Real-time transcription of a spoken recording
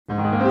Hello,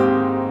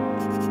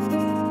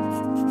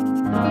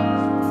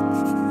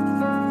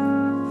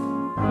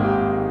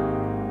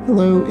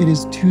 it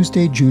is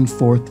Tuesday, June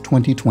 4th,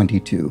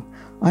 2022.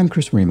 I'm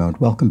Chris Remo, and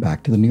welcome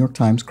back to the New York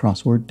Times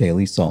Crossword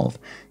Daily Solve.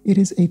 It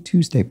is a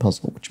Tuesday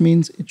puzzle, which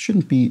means it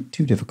shouldn't be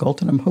too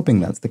difficult, and I'm hoping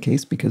that's the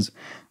case because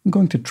I'm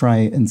going to try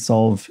and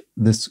solve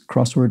this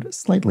crossword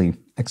slightly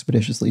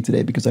expeditiously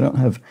today because I don't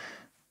have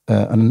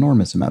an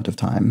enormous amount of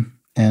time.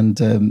 And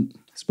I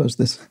suppose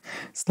this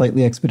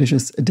slightly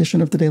expeditious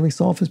edition of the Daily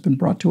Solve has been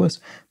brought to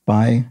us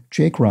by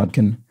Jake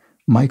Rodkin,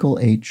 Michael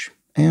H.,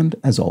 and,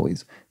 as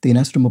always, the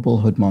inestimable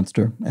Hood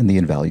Monster and the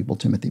invaluable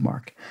Timothy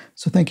Mark.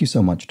 So thank you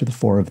so much to the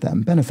four of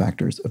them,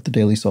 benefactors of the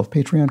Daily Solve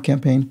Patreon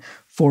campaign,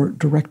 for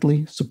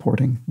directly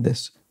supporting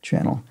this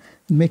channel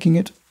and making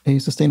it a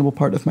sustainable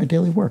part of my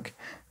daily work.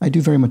 I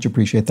do very much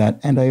appreciate that,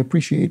 and I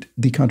appreciate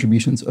the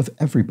contributions of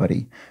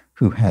everybody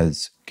who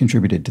has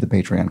contributed to the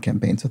Patreon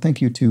campaign. So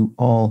thank you to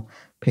all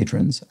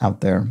patrons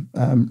out there,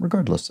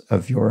 regardless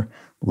of your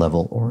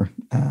level or,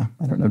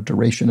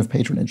 duration of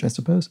patronage, I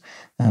suppose.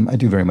 I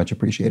do very much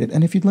appreciate it.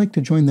 And if you'd like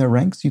to join their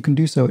ranks, you can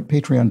do so at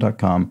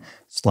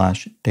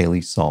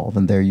patreon.com/dailysolve.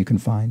 And there you can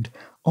find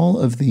all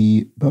of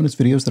the bonus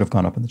videos that have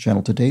gone up on the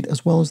channel to date,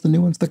 as well as the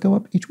new ones that go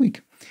up each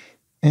week.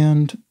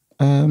 And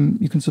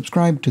you can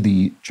subscribe to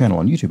the channel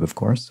on YouTube, of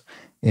course,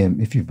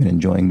 if you've been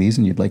enjoying these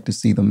and you'd like to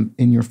see them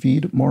in your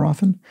feed more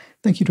often.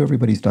 Thank you to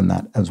everybody who's done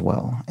that as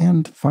well.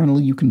 And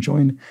finally, you can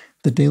join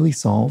the Daily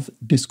Solve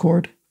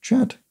Discord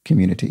chat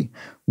community,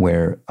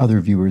 where other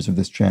viewers of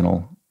this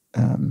channel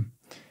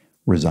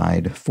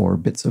reside for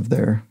bits of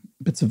their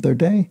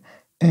day.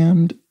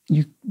 And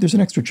there's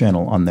an extra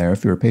channel on there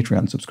if you're a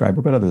Patreon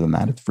subscriber, but other than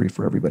that, it's free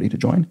for everybody to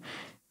join.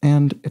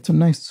 And it's a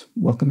nice,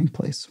 welcoming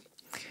place.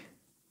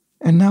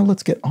 And now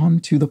let's get on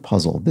to the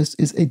puzzle. This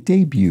is a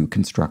debut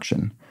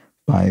construction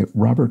by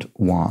Robert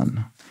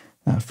Wan,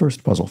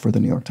 first puzzle for the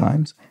New York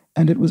Times,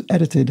 and it was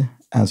edited,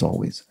 as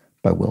always,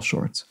 by Will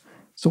Shorts.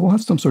 So we'll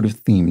have some sort of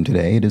theme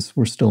today.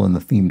 We're still in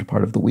the themed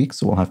part of the week,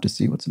 so we'll have to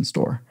see what's in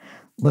store.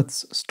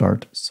 Let's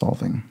start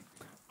solving.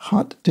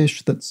 Hot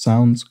dish that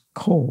sounds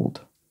cold.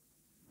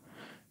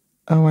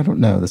 Oh, I don't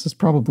know. This is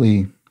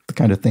probably the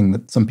kind of thing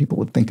that some people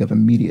would think of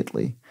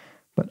immediately,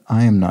 but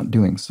I am not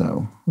doing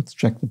so. Let's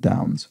check the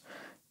downs.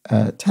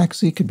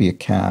 Taxi could be a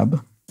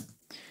cab.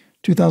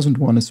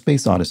 2001, A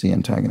Space Odyssey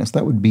antagonist.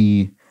 That would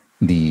be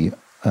the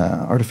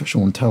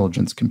artificial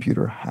intelligence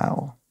computer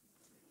HAL,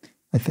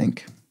 I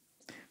think.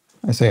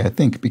 I say I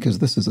think because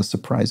this is a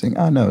surprising...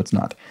 no, it's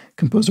not.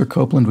 Composer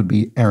Copeland would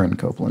be Aaron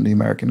Copland, the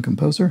American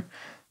composer.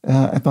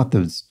 I thought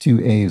those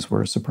two A's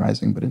were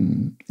surprising, but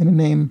in a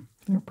name,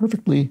 they're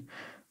perfectly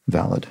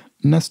valid.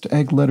 Nest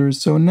egg letters.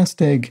 So a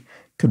nest egg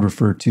could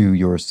refer to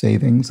your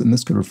savings, and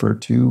this could refer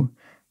to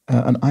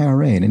an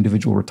IRA, an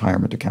individual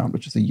retirement account,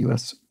 which is a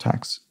U.S.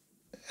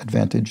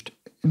 tax-advantaged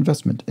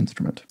investment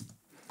instrument.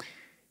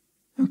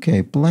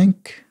 Okay,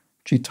 blank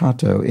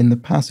citato in the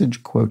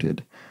passage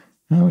quoted.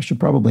 Oh, I should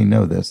probably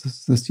know this.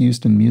 Is this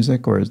used in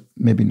music, or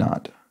maybe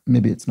not?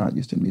 Maybe it's not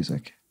used in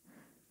music.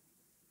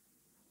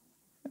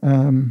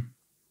 In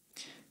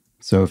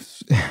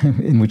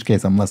which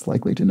case I'm less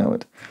likely to know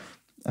it.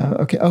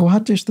 Okay,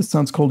 hot dish that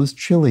sounds cold is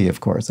chili, of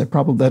course.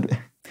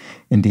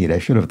 Indeed, I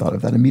should have thought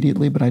of that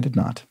immediately, but I did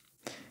not.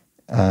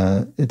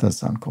 It does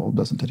sound cold,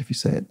 doesn't it, if you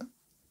say it?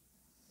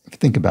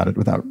 Think about it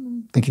without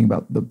thinking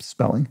about the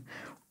spelling.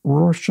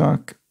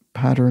 Rorschach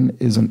pattern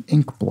is an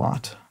ink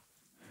blot.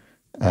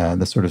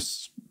 The sort of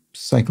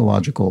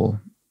psychological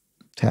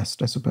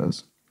test, I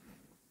suppose.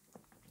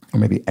 Or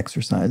maybe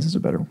exercise is a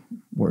better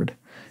word.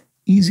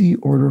 Easy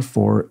order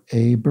for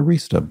a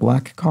barista.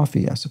 Black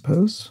coffee, I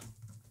suppose.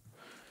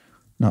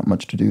 Not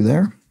much to do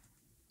there.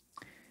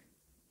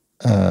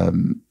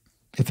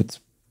 If it's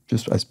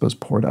just, I suppose,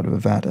 poured out of a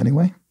vat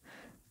anyway.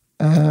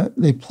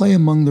 They play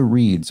among the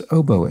reeds.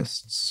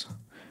 Oboists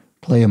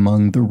play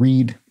among the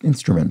reed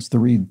instruments,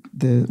 the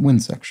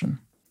wind section.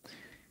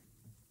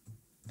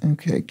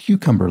 Okay,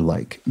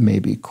 cucumber-like,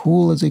 maybe.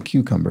 Cool as a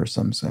cucumber,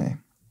 some say.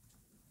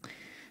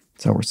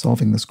 That's how we're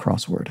solving this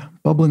crossword.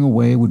 Bubbling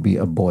away would be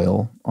a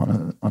boil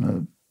on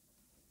a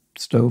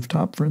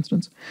stovetop, for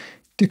instance.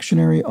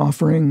 Dictionary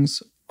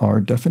offerings are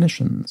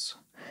definitions.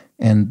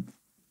 And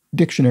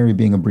dictionary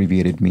being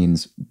abbreviated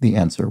means the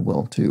answer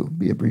will, too,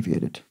 be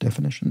abbreviated.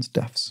 Definitions,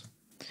 defs.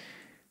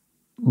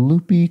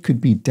 Loopy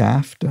could be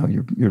daft. Oh,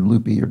 you're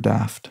loopy, you're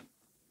daft.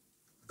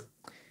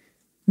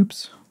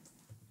 Oops,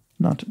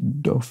 not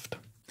doft.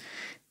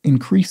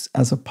 Increase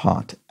as a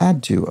pot,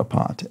 add to a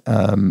pot.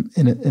 In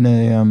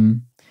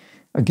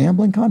a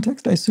gambling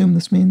context, I assume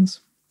this means.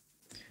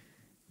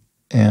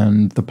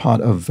 And the pot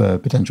of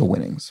potential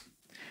winnings.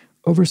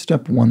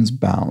 Overstep one's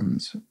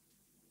bounds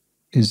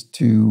is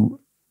to...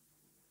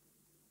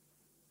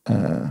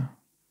 why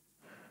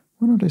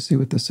don't I see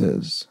what this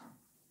is?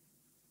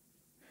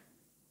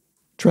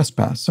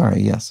 Trespass,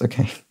 sorry, yes,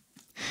 okay.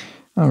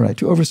 All right,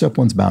 to overstep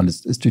one's bound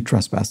is to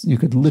trespass. You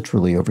could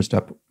literally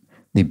overstep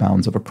the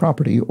bounds of a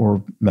property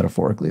or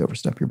metaphorically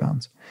overstep your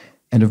bounds.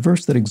 And a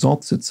verse that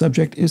exalts its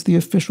subject is the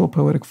official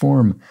poetic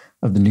form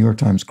of the New York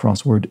Times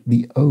crossword,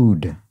 the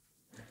ode.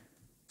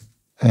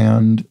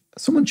 And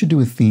someone should do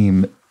a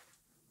theme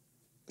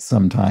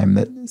sometime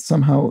that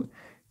somehow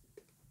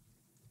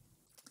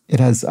it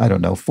has, I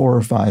don't know, 4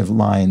 or 5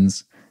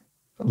 lines,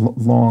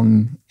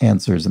 long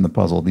answers in the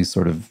puzzle, these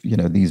sort of,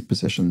 these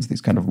positions,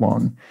 these kind of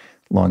long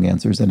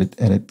answers, and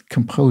it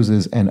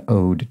composes an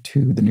ode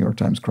to the New York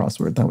Times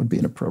crossword. That would be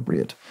an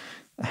appropriate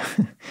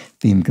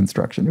theme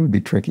construction. It would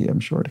be tricky,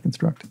 I'm sure, to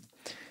construct.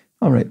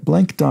 All right,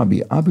 Blank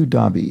Dhabi, Abu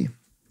Dhabi,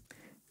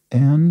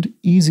 and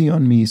Easy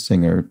on Me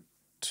Singer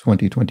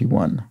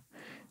 2021.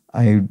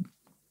 I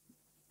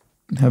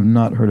have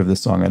not heard of this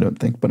song, I don't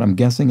think, but I'm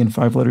guessing in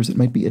 5 letters it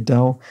might be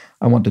Adele.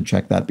 I want to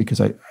check that because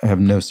I have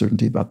no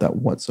certainty about that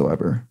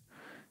whatsoever.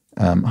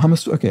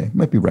 Hummus, okay,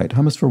 might be right.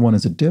 Hummus for 1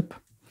 is a dip.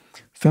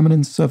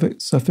 Feminine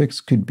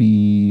suffix could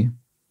be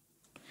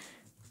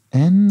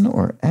N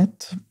or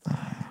et.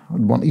 I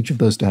would want each of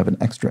those to have an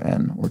extra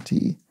N or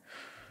T.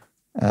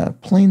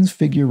 Plains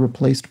figure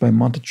replaced by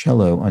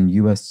Monticello on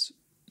U.S.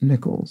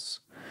 nickels.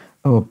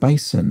 Oh, a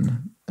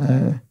bison.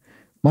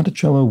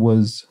 Monticello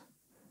was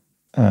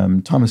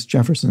Thomas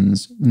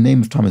Jefferson's,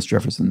 name of Thomas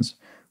Jefferson's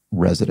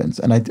residence.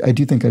 And I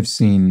do think I've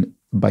seen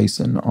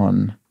bison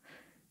on,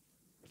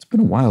 it's been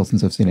a while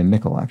since I've seen a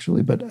nickel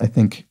actually, but I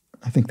think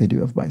they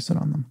do have bison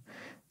on them.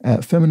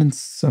 Feminine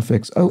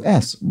suffix, oh,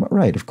 S,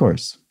 right, of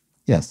course.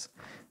 Yes.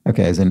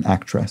 Okay, as in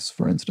actress,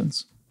 for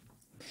instance.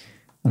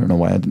 I don't know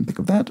why I didn't think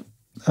of that.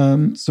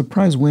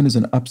 Surprise win is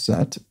an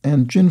upset,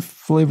 and gin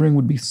flavoring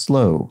would be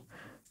slow.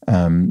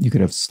 You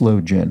could have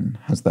slow gin,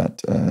 has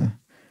that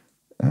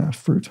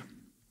fruit.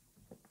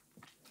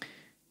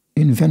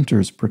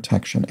 Inventor's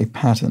protection. A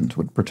patent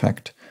would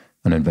protect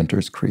an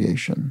inventor's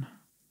creation.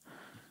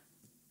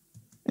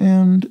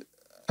 And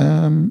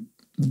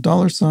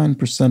 $,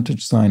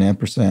 percentage sign,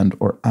 ampersand,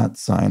 or @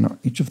 sign,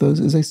 each of those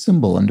is a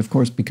symbol. And of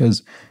course,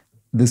 because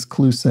this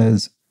clue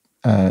says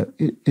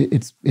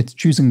it's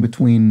choosing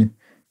between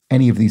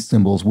any of these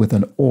symbols with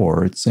an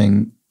or, it's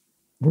saying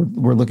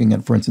we're looking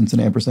at, for instance, an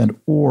ampersand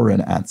or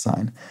an @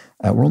 sign.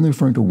 We're only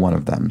referring to one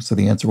of them, so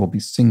the answer will be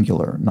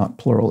singular, not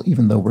plural,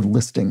 even though we're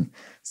listing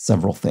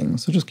several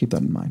things. So just keep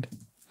that in mind.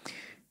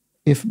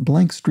 If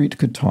Blank Street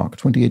Could Talk,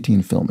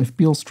 2018 film, if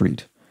Beale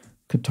Street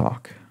could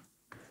talk,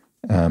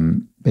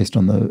 based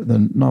on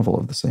the novel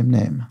of the same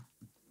name.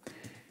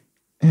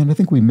 And I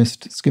think we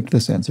skipped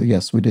this answer.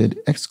 Yes, we did.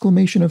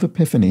 Exclamation of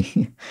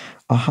Epiphany.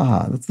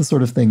 Aha, that's the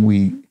sort of thing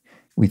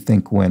we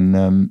think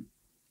when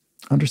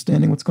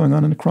understanding what's going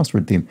on in a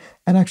crossword theme.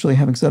 And actually,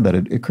 having said that,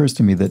 it occurs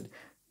to me that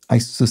I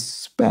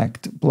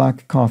suspect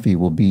black coffee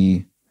will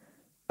be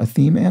a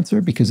theme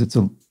answer because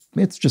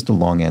it's just a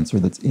long answer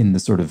that's in the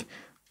sort of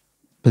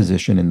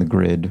position in the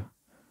grid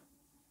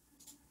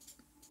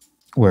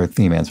where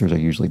theme answers are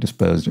usually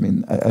disposed. I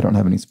mean, I don't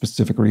have any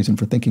specific reason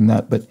for thinking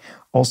that, but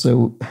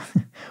also,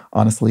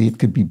 honestly, it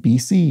could be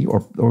BC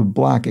or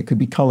black. It could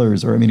be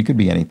colors, or I mean, it could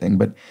be anything.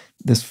 But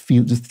this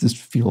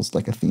feels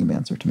like a theme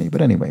answer to me.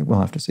 But anyway, we'll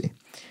have to see.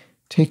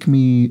 Take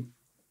Me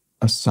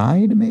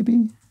Aside,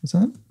 maybe? Is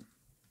that?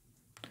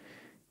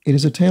 It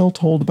is a tale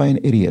told by an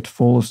idiot,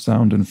 full of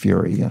sound and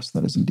fury. Yes,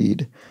 that is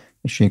indeed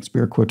a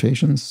Shakespeare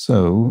quotation.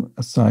 So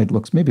Aside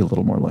looks maybe a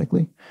little more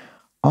likely.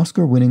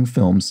 Oscar-winning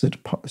film set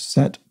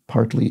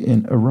partly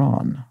in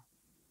Iran.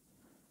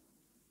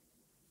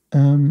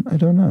 I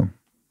don't know.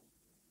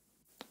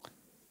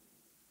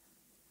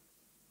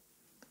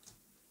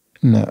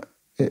 No,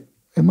 it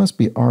must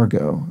be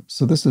Argo.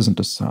 So this isn't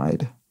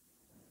Aside.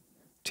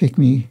 Take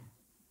Me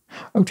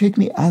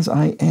As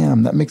I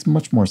Am. That makes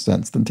much more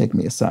sense than Take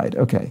Me Aside.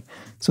 Okay,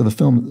 so the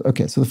film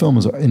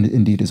is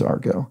indeed is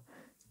Argo,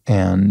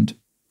 and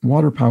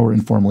water power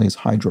informally is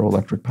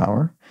hydroelectric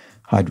power.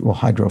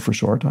 Hydro for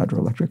short,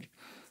 hydroelectric.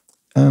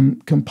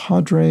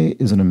 Compadre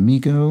is an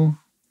amigo,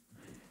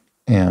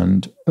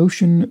 and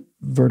ocean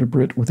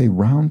vertebrate with a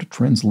round,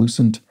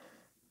 translucent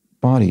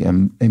body, a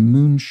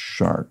moon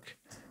shark.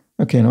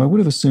 Okay, now I would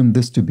have assumed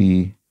this to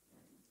be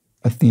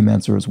a theme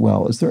answer as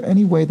well. Is there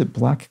any way that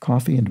black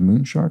coffee and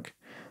moon shark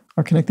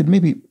are connected?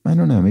 Maybe, I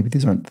don't know, maybe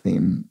these aren't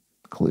theme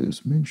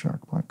clues. Moon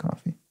shark, black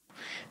coffee.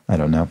 I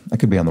don't know. I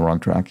could be on the wrong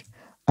track.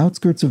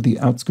 Outskirts of the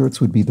outskirts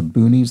would be the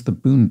boonies, the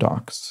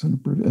boondocks,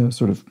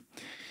 sort of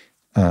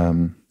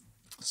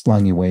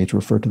slangy way to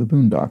refer to the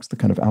boondocks, the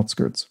kind of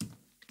outskirts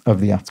of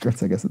the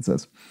outskirts, I guess it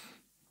says.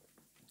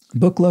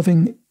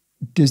 Book-loving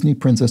Disney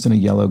princess in a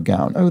yellow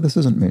gown. Oh, this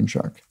isn't moon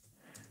shark.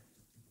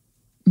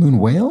 Moon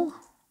whale?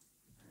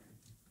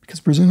 Because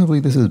presumably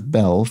this is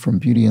Belle from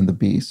Beauty and the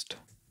Beast.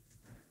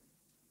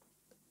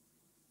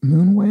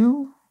 Moon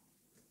whale?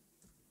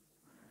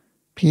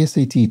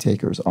 PSAT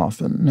takers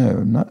often.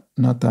 No,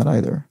 not that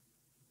either.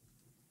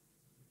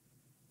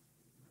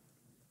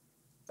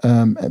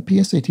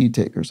 PSAT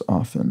takers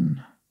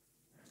often.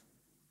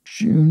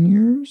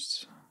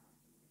 Juniors?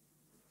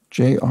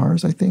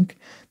 JRs, I think.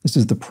 This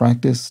is the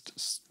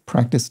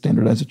practice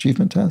standardized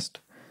achievement test.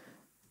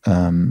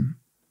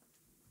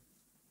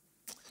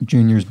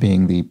 Juniors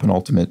being the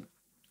penultimate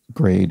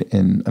grade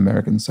in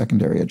American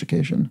secondary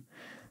education.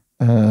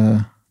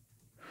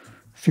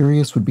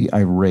 Furious would be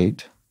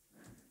irate.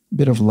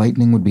 Bit of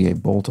lightning would be a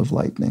bolt of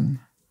lightning.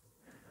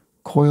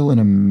 Coil in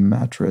a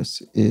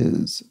mattress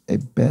is a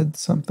bed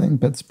something,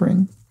 bed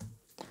spring.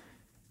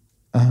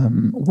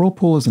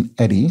 Whirlpool is an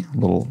eddy, a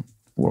little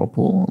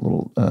whirlpool, a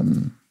little,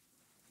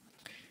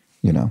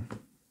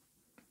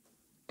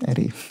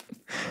 eddy.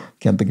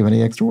 Can't think of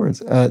any extra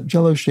words.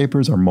 Jello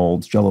shapers are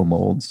molds, jello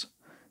molds.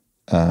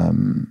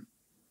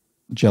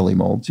 Jelly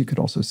molds, you could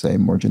also say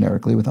more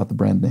generically without the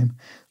brand name.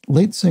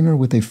 Late singer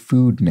with a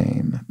food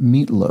name,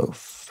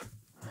 meatloaf.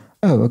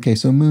 Oh, okay,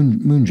 so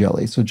moon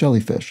jelly, so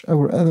jellyfish.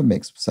 Oh, that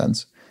makes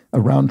sense. A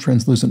round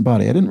translucent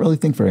body. I didn't really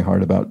think very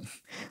hard about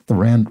the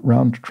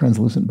round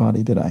translucent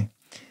body, did I?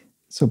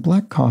 So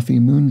black coffee,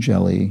 moon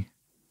jelly.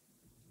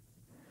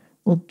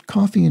 Well,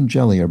 coffee and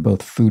jelly are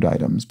both food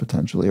items,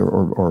 potentially,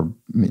 or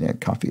I mean,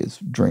 coffee is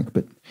drink,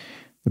 but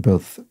they're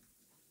both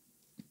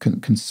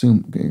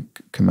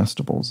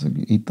comestibles.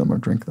 You eat them or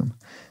drink them.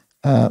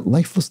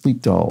 Lifelessly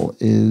dull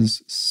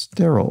is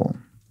sterile.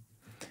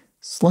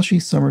 Slushy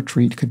summer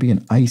treat could be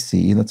an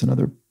icy. That's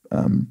another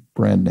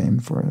brand name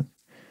for a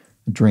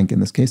drink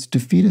in this case.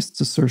 Defeatist's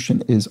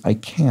assertion is I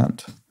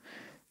can't.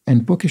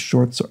 And bookish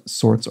sorts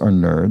are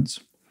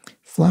nerds.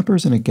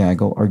 Flappers in a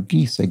gaggle are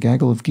geese. A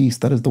gaggle of geese.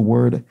 That is the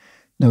word.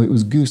 No, it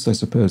was goose, I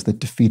suppose, that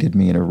defeated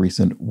me in a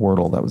recent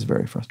Wordle. That was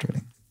very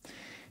frustrating.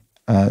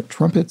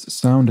 Trumpets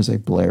sound as a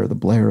blare, the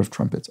blare of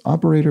trumpets.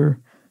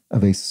 Operator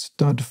of a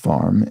stud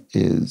farm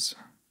is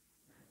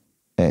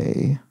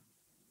a,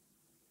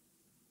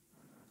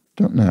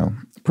 don't know.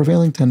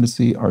 Prevailing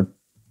tendencies are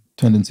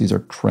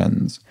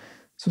trends.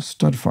 So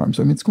stud farms.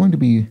 I mean, it's going to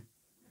be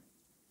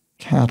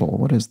cattle.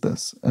 What is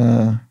this?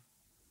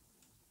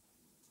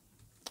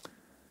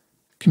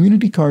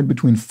 Community card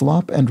between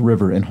Flop and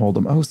River in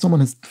Hold'em. Oh, someone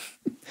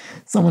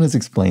has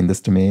explained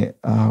this to me.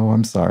 Oh,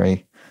 I'm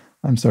sorry.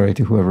 I'm sorry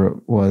to whoever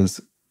it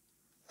was.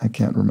 I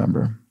can't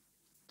remember.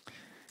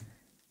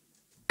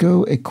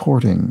 Go a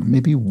courting.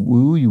 Maybe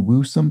woo, you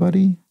woo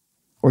somebody?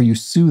 Or you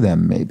sue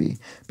them, maybe.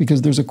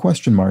 Because there's a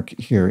question mark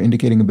here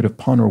indicating a bit of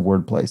pun or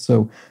wordplay.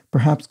 So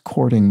perhaps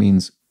courting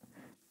means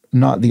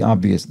not the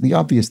obvious. The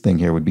obvious thing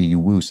here would be you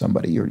woo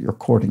somebody, you're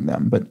courting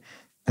them. But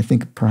I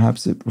think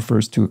perhaps it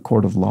refers to a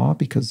court of law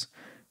because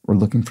we're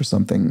looking for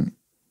something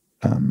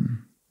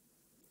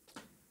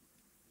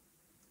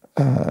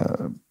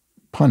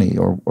punny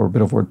or a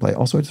bit of wordplay.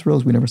 Also, I just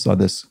realized we never saw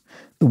this.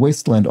 The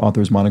Wasteland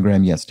author's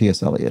monogram, yes,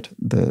 T.S. Eliot,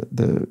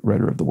 the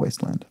writer of The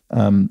Wasteland,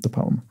 the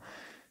poem.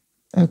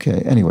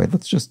 Okay, anyway,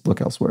 let's just look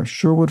elsewhere.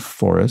 Sherwood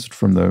Forest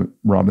from the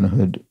Robin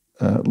Hood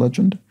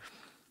legend.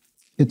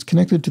 It's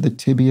connected to the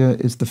tibia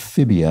is the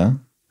fibia,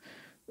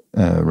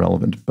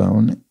 relevant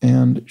bone,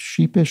 and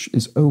sheepish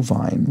is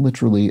ovine,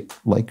 literally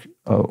like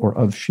or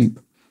of sheep.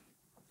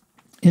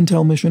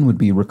 Intel mission would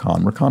be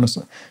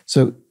reconnaissance.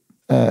 So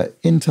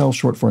intel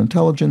short for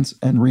intelligence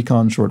and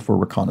recon short for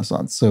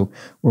reconnaissance. So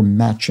we're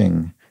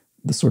matching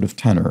the sort of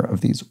tenor of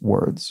these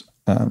words.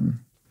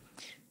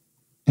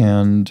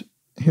 And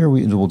here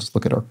we'll just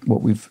look at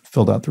what we've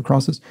filled out through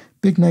crosses.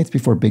 Big nights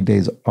before big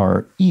days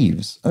are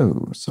eves.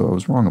 Oh, so I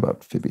was wrong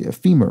about fibia.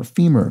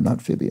 Femur,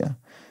 not fibia.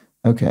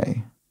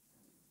 Okay.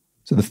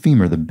 So the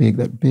femur, that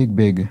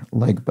big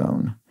leg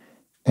bone.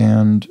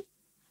 And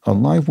a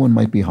live one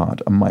might be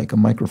hot, a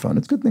microphone.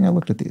 It's a good thing I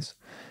looked at these.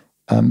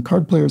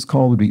 Card player's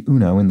call would be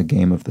Uno in the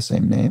game of the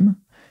same name.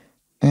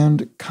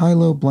 And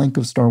Kylo blank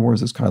of Star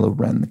Wars is Kylo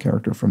Ren, the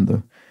character from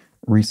the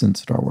recent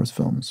Star Wars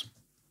films.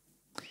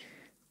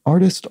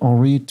 Artist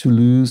Henri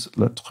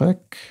Toulouse-Lautrec.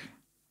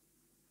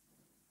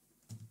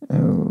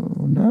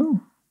 Oh,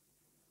 no?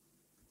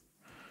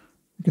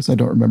 I guess I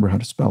don't remember how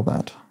to spell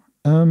that.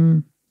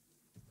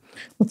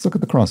 Let's look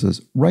at the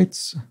crosses.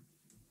 Rights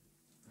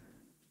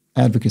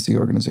Advocacy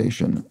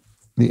Organization.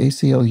 The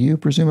ACLU,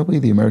 presumably,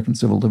 the American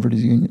Civil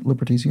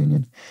Liberties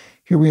Union.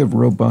 Here we have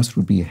robust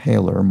would be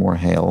hailer, more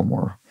hale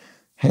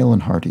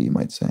and hearty, you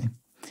might say.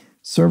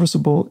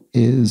 Serviceable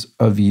is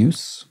of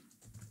use.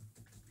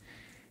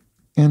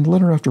 And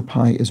letter after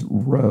pi is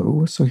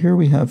rho. So here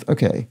we have,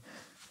 okay.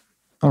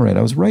 All right,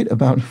 I was right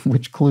about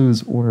which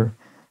clues were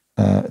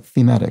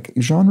thematic.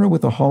 Genre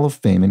with a Hall of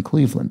Fame in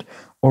Cleveland,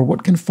 or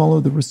what can follow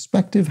the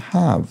respective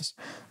halves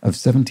of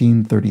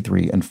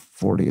 1733 and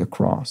 40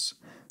 across.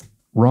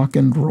 Rock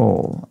and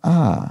roll.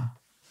 Ah.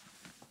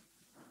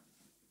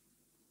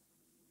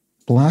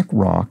 Black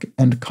rock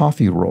and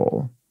coffee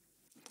roll.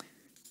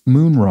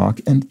 Moon rock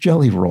and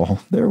jelly roll.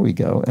 There we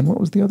go. And what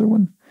was the other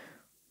one?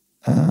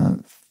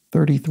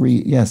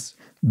 33. Yes.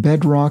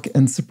 Bedrock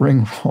and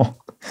spring roll.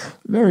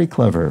 Very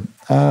clever.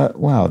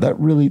 Wow.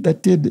 That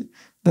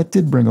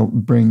did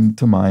bring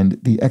to mind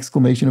the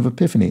exclamation of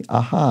Epiphany.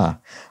 Aha.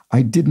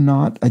 I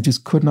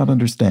just could not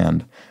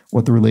understand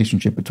what the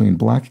relationship between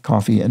black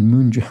coffee and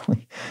moon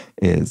jelly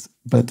is.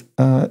 But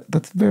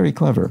that's very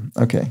clever.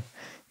 Okay.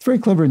 It's very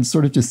clever and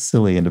sort of just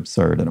silly and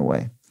absurd in a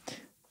way.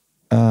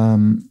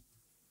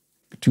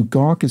 To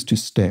gawk is to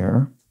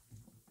stare.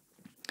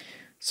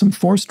 Some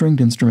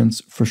four-stringed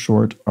instruments for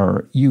short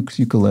are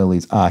ukes,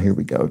 ukuleles. Ah, here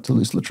we go.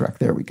 Toulouse-Lautrec.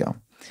 There we go.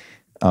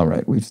 All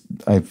right,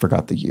 I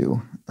forgot the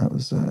U. That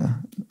was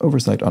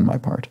oversight on my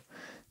part.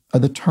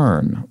 The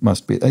turn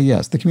must be,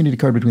 yes, the community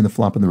card between the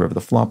flop and the river.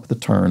 The flop, the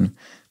turn,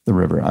 the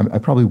river. I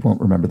probably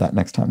won't remember that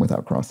next time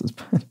without crosses,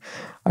 but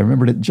I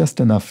remembered it just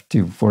enough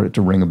for it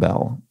to ring a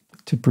bell,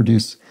 to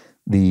produce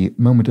the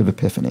moment of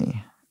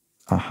epiphany.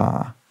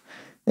 Aha.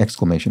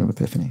 Exclamation of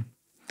epiphany.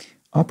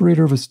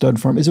 Operator of a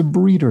stud farm is a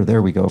breeder.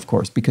 There we go, of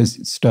course,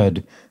 because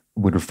stud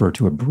would refer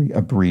to a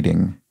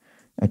breeding,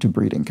 to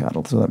breeding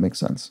cattle, so that makes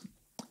sense.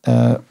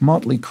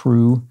 Motley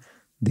Crew,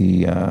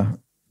 the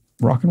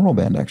rock and roll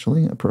band,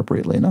 actually,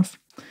 appropriately enough.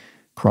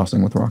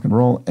 Crossing with rock and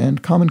roll.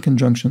 And common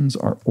conjunctions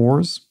are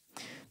ors.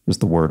 There's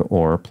the word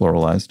or,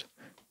 pluralized.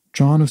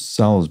 John of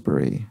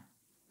Salisbury.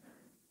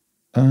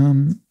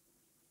 I'm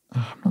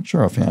not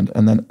sure offhand.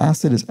 And then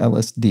acid is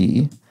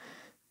LSD.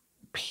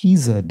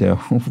 Pisa dough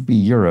would be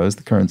euros,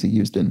 the currency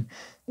used in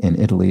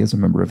Italy as a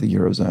member of the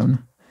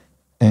Eurozone.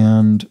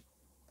 And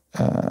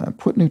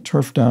put new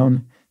turf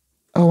down.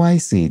 Oh, I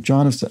see.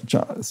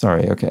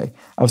 Sorry, okay.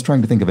 I was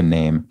trying to think of a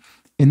name.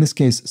 In this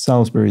case,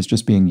 Salisbury is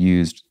just being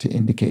used to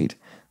indicate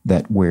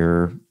that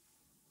where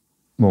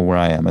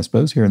I am, I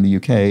suppose, here in the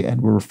UK,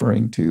 and we're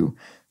referring to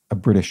a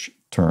British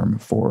term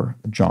for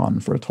John,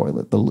 for a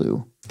toilet, the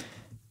loo.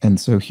 And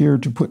so here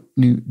to put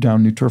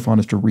down new turf on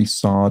is to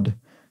resod,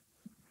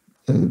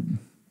 I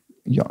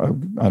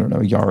don't know,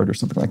 a yard or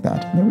something like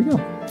that. And there we go.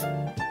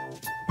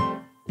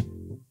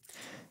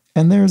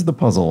 And there's the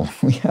puzzle.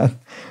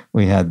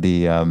 We had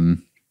the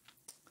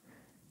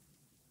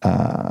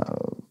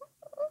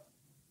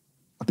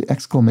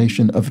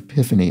exclamation of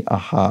epiphany,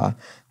 aha,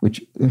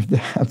 which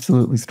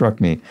absolutely struck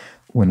me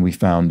when we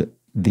found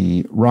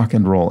the rock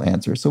and roll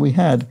answer. So we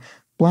had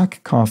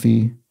black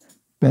coffee,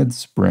 bed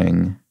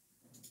spring,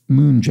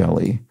 moon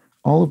jelly,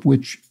 all of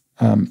which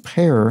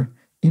pair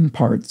in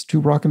parts to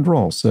rock and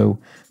roll. So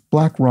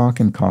black rock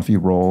and coffee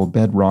roll,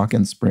 bed rock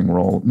and spring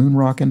roll, moon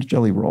rock and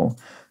jelly roll,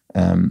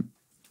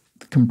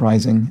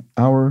 comprising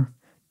our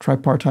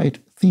tripartite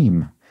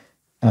theme.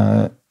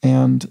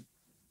 And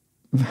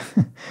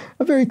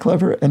a very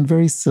clever and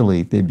very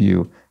silly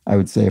debut, I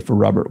would say, for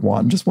Robert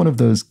Wan. Just one of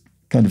those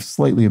kind of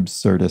slightly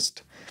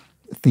absurdist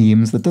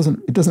themes that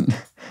doesn't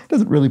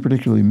really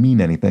particularly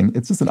mean anything.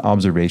 It's just an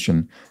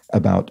observation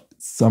about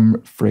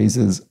some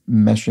phrases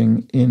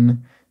meshing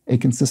in a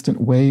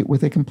consistent way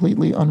with a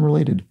completely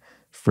unrelated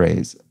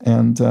phrase.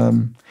 And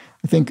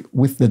I think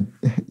with the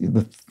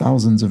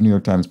thousands of New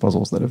York Times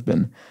puzzles that have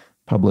been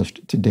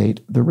published to date,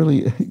 they're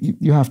really,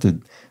 you have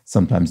to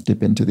sometimes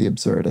dip into the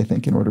absurd, I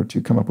think, in order to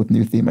come up with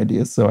new theme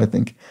ideas. So I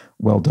think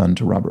well done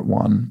to Robert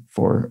Wan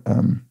for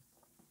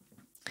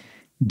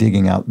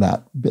digging out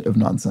that bit of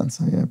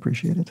nonsense. I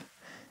appreciate it.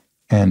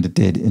 And it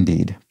did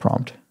indeed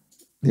prompt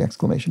the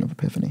exclamation of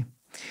epiphany.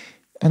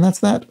 And that's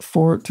that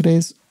for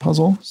today's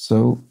puzzle.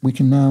 So we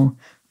can now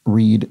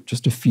read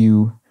just a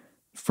few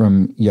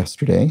from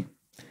yesterday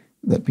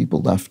that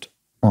people left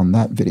on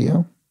that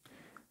video.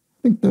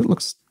 I think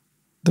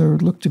there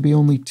look to be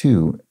only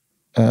two.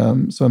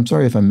 So I'm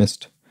sorry if I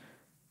missed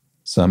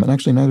some. And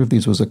actually, neither of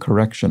these was a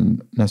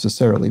correction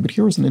necessarily. But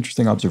here was an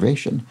interesting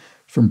observation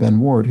from Ben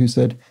Ward, who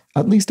said,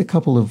 at least a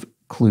couple of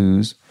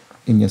clues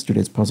in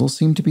yesterday's puzzle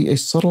seemed to be a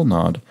subtle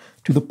nod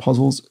to the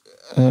puzzle's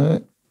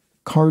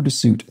card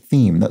suit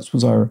theme. This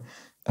was our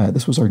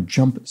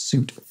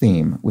jumpsuit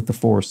theme with the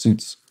 4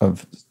 suits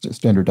of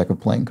standard deck of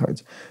playing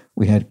cards.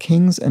 We had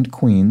kings and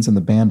queens in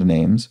the band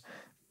names,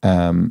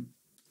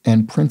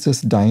 and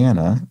Princess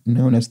Diana,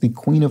 known as the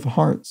Queen of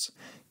Hearts,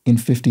 in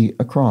 50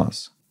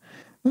 across.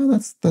 Well,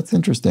 that's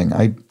interesting.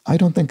 I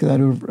don't think that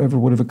ever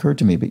would have occurred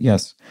to me, but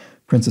yes,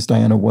 Princess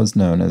Diana was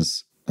known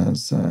as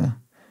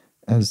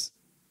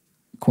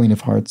Queen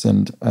of Hearts,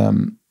 and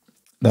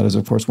that is,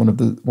 of course, one of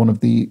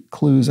the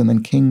clues. And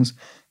then kings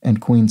and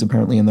queens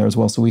apparently in there as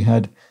well. So we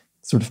had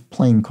sort of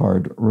playing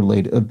card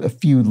related, a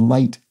few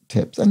light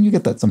tips, and you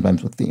get that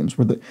sometimes with themes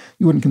where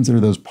you wouldn't consider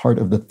those part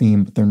of the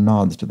theme, but they're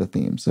nods to the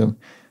theme. So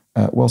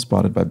well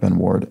spotted by Ben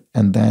Ward.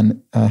 And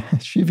then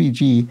Shivi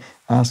G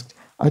asked,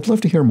 I'd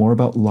love to hear more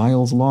about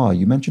Lyell's Law.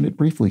 You mentioned it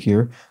briefly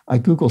here. I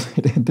Googled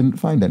it and didn't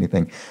find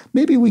anything.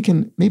 Maybe we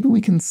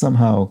can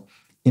somehow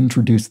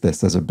introduce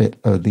this as a bit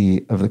of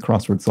the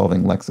crossword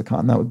solving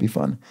lexicon. That would be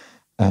fun.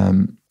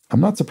 I'm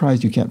not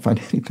surprised you can't find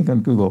anything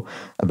on Google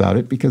about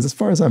it, because as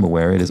far as I'm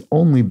aware, it has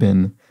only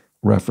been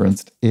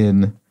referenced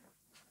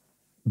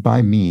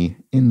by me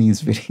in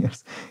these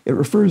videos. It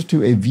refers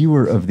to a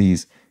viewer of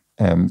these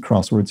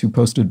crosswords who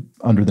posted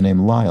under the name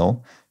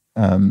Lyle,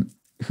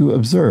 who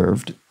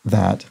observed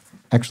that,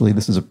 actually,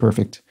 this is a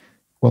perfect,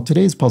 well,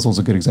 today's puzzle is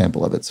a good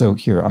example of it. So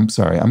here, I'm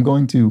sorry, I'm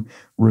going to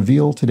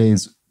reveal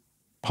today's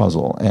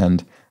puzzle,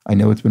 and I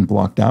know it's been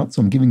blocked out,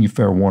 so I'm giving you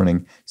fair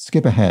warning.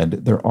 Skip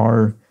ahead.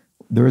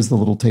 There is the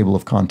little table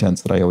of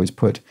contents that I always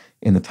put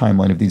in the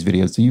timeline of these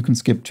videos, so you can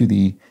skip to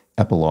the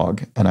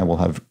epilogue, and I will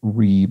have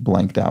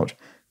re-blanked out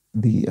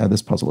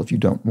this puzzle if you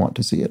don't want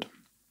to see it.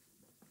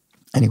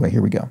 Anyway,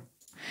 here we go.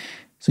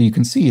 So you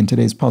can see in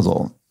today's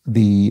puzzle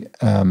the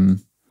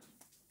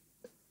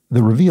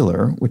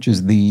revealer, which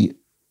is the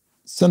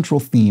central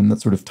theme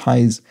that sort of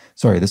ties,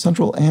 the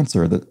central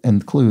answer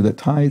and clue that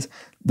ties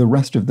the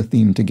rest of the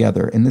theme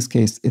together. In this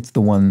case, it's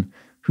the one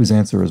whose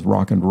answer is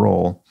rock and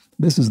roll.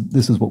 This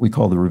is what we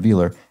call the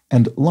revealer.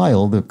 And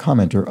Lyle, the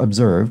commenter,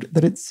 observed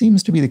that it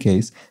seems to be the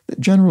case that,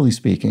 generally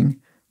speaking,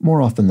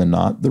 more often than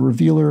not, the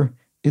revealer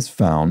is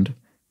found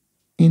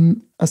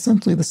in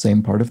essentially the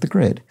same part of the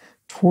grid,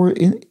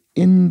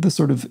 in the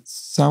sort of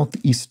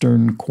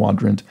southeastern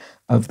quadrant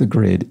of the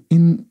grid,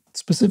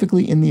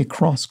 specifically in the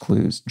across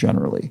clues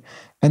generally.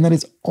 And that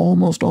is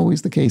almost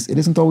always the case. It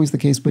isn't always the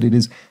case, but it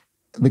is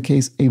the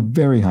case a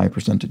very high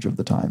percentage of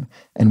the time.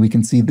 And we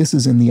can see this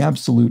is in the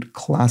absolute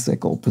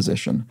classical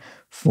position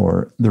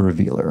for the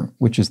revealer,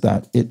 which is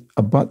that it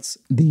abuts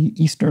the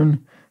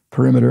eastern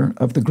perimeter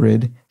of the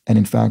grid, and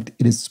in fact,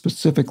 it is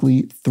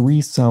specifically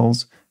 3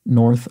 cells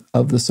north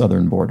of the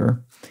southern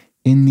border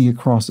in the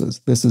acrosses.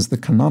 This is the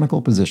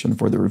canonical position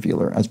for the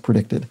revealer as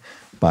predicted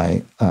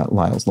by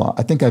Lyell's law.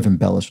 I think I've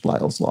embellished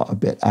Lyell's law a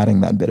bit,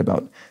 adding that bit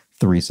about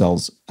 3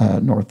 cells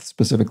north,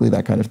 specifically,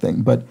 that kind of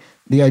thing. But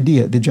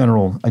the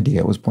general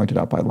idea was pointed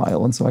out by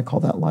Lyle, and so I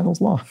call that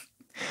Lyell's law.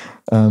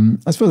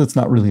 I suppose it's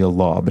not really a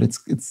law, but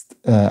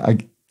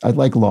I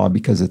like law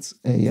because it's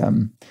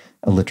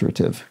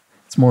alliterative.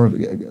 It's more of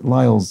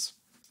Lyell's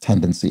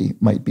tendency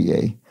might be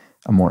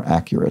a more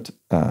accurate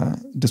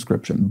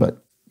description,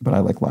 but I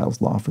like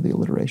Lyell's law for the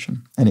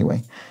alliteration.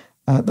 Anyway,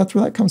 that's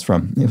where that comes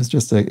from.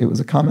 It was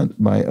a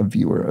comment by a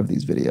viewer of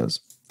these videos.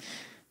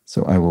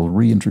 So I will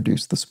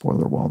reintroduce the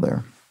spoiler wall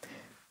there.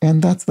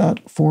 And that's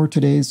that for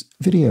today's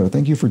video.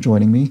 Thank you for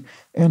joining me,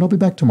 and I'll be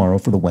back tomorrow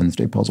for the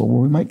Wednesday puzzle,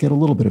 where we might get a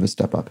little bit of a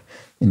step up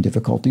in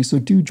difficulty, so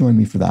do join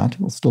me for that.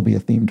 It'll still be a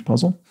themed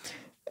puzzle.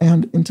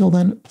 And until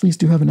then, please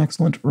do have an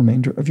excellent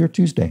remainder of your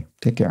Tuesday.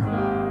 Take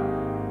care.